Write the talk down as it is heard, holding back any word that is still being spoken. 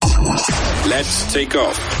Let's take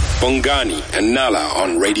off. Bongani and Nala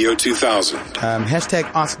on Radio 2000. Hashtag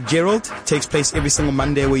Ask Gerald takes place every single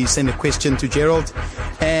Monday where you send a question to Gerald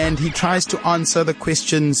and he tries to answer the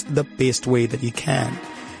questions the best way that he can.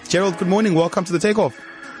 Gerald, good morning. Welcome to the Takeoff.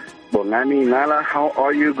 Bongani, Nala, how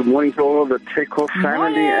are you? Good morning to all the Takeoff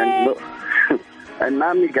family. And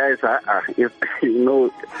Nami, guys, if you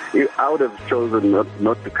know, I would have chosen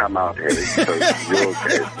not to come out here because you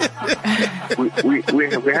guys,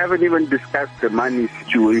 we haven't even discussed the money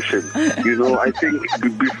situation. You know, I think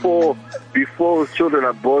before children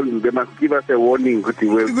are born, they must give us a warning whether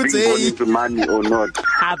we're being born into money or not.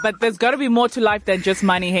 But there's got to be more to life than just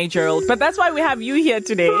money, hey, Gerald. But that's why we have you here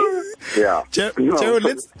today. Yeah. Gerald,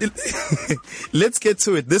 let's get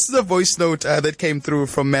to it. This is a voice note that came through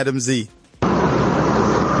from Madam Z.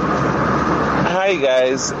 Hi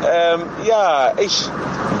guys, you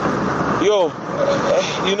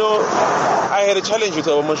know, I had a challenge with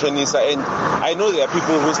our Mashonisa, and I know there are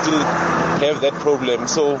people who still have that problem.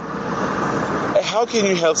 So, how can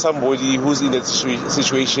you help somebody who's in that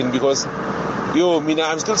situation? Because,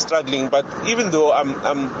 I'm still struggling, but even though I'm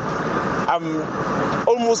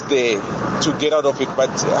almost there to get out of it, but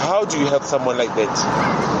how do you help someone like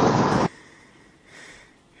that?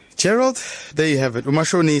 Gerald, there you have it.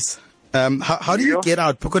 Umashonisa. How do you get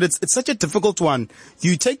out? Because it's such a difficult one.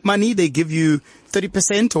 You take money, they give you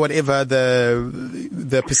 30% or whatever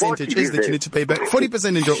the percentage is that you need to pay back.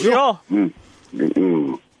 40% in Sure.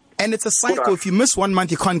 And it's a cycle. If you miss 1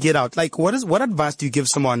 month, you can't get out. Like, what advice do you give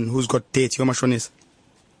someone who's got debt?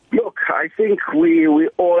 Look, I think we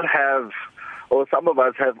all have, or some of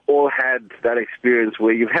us have all had that experience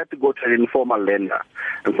where you've had to go to an informal lender.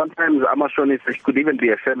 And sometimes Amashonisa could even be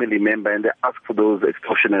a family member and they ask for those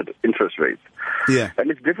extortionate interest rates. Yeah.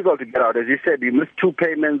 And it's difficult to get out. As you said, you miss 2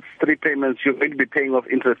 payments, 3 payments, you're going to be paying off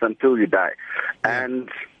interest until you die. Yeah.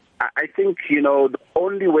 And I think, the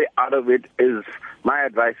only way out of it is, my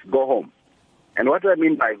advice, go home. And what do I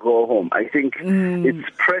mean by go home? I think it's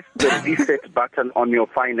press the reset button on your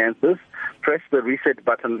finances, press the reset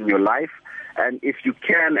button in your life. And if you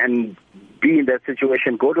can and be in that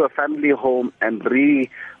situation, go to a family home and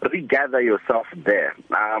regather yourself there.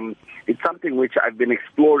 It's something which I've been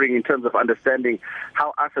exploring in terms of understanding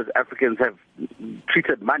how us as Africans have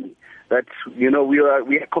treated money. That, we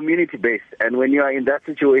are community-based. And when you are in that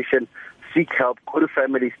situation, seek help, go to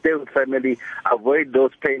family, stay with family, avoid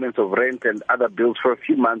those payments of rent and other bills for a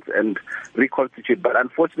few months and reconstitute. But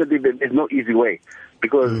unfortunately, there's no easy way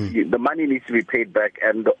because the money needs to be paid back.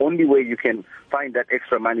 And the only way you can find that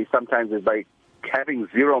extra money sometimes is by having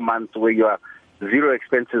 0 months where you are 0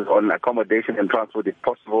 expenses on accommodation and transport if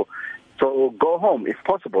possible. So go home if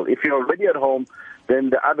possible. If you're already at home, then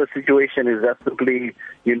the other situation is just simply,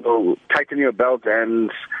 tighten your belt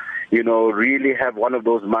and really have one of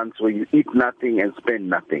those months where you eat nothing and spend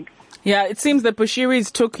nothing. Yeah, it seems that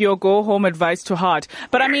Bushiris took your go-home advice to heart.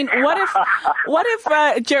 But I mean, what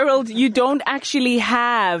if Gerald, you don't actually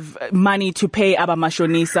have money to pay Abba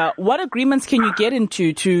Mashonisa? What agreements can you get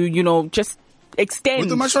into to, just extend? With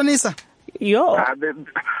the Mashonisa? Yo.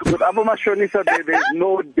 With Abba Mashonisa,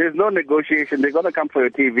 there's no negotiation. They're going to come for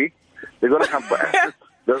your TV. They're going to come for assets.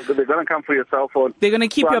 They're going to come for your cell phone. They're going to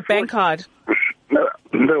keep your bank card. They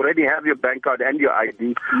already have your bank card and your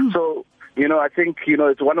ID. So, I think,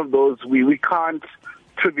 it's one of those, we can't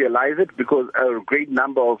trivialize it because a great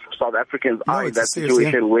number of South Africans are in that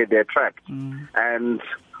situation where they're trapped. And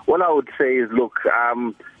what I would say is, look,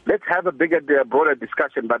 let's have a bigger, broader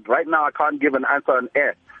discussion. But right now I can't give an answer on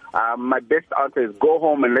air. My best answer is go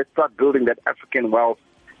home and let's start building that African wealth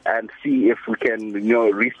and see if we can,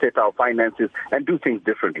 reset our finances and do things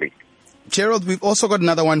differently. Gerald, we've also got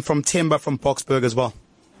another one from Themba from Boksburg as well.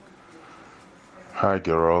 Hi,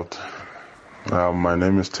 Gerald. My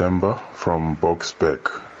name is Themba from Boksburg.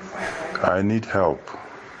 I need help.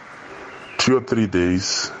 2 or 3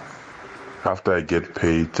 days after I get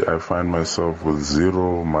paid, I find myself with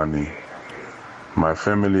 0 money. My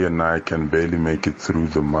family and I can barely make it through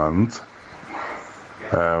the month.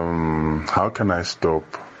 How can I stop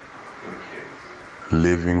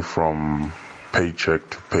living from paycheck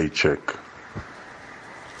to paycheck?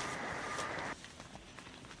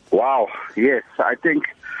 Wow, yes. I think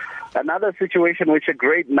another situation which a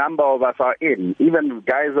great number of us are in, even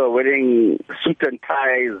guys who are wearing suit and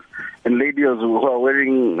ties and ladies who are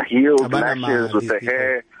wearing heels, lashes with their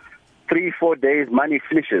hair, 3-4 days, money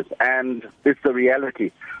finishes. And it's the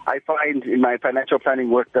reality. I find in my financial planning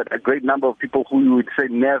work that a great number of people who you would say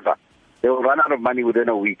never They will run out of money within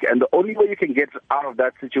a week. And the only way you can get out of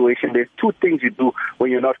that situation, there's two things you do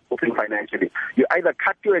when you're not coping financially. You either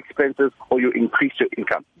cut your expenses or you increase your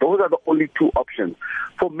income. Those are the only two options.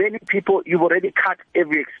 For many people, you've already cut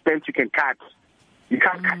every expense you can cut. You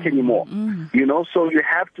can't cut anymore, you know, so you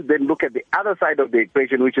have to then look at the other side of the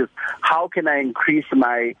equation, which is how can I increase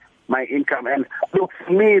my income? And look,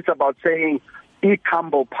 for me, it's about saying, eat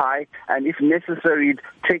humble pie, and if necessary,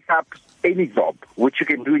 take up any job, which you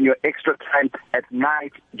can do in your extra time at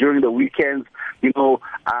night, during the weekends. You know,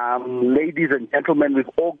 ladies and gentlemen, we've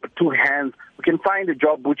all got two hands. We can find a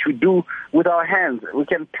job which we do with our hands. We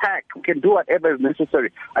can pack. We can do whatever is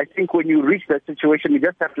necessary. I think when you reach that situation, you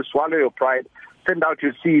just have to swallow your pride, send out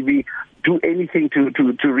your CV, do anything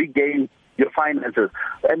to regain your finances.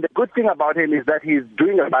 And the good thing about him is that he's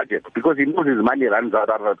doing a budget because he knows his money runs out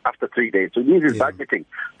after 3 days. So it means he's budgeting.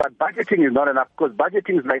 But budgeting is not enough because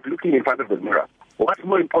budgeting is like looking in front of the mirror. What's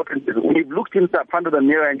more important is when you've looked in front of the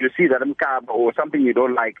mirror and you see that or something you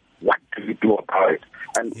don't like, what do you do about it?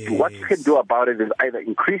 And what you can do about it is either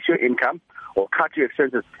increase your income or cut your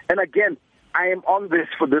expenses. And again, I am on this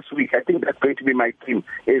for this week. I think that's going to be my theme,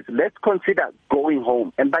 is let's consider going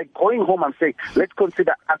home. And by going home, I'm saying let's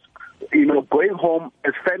consider us, you know, going home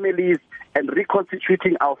as families and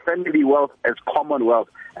reconstituting our family wealth as commonwealth.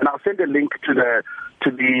 And I'll send a link to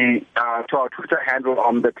our Twitter handle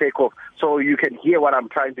on the takeoff so you can hear what I'm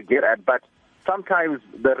trying to get at. But sometimes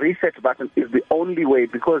the reset button is the only way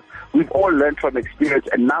because we've all learned from experience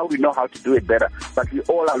and now we know how to do it better. But we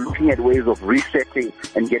all are looking at ways of resetting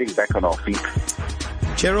and getting back on our feet.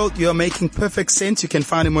 Gerald, you're making perfect sense. You can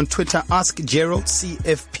find him on Twitter, Ask Gerald,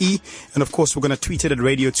 CFP. And of course, we're going to tweet it at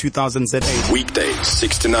Radio 2000 ZA. Weekdays,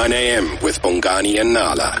 6 to 9 a.m. with Bongani and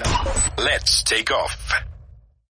Nala. Let's take off.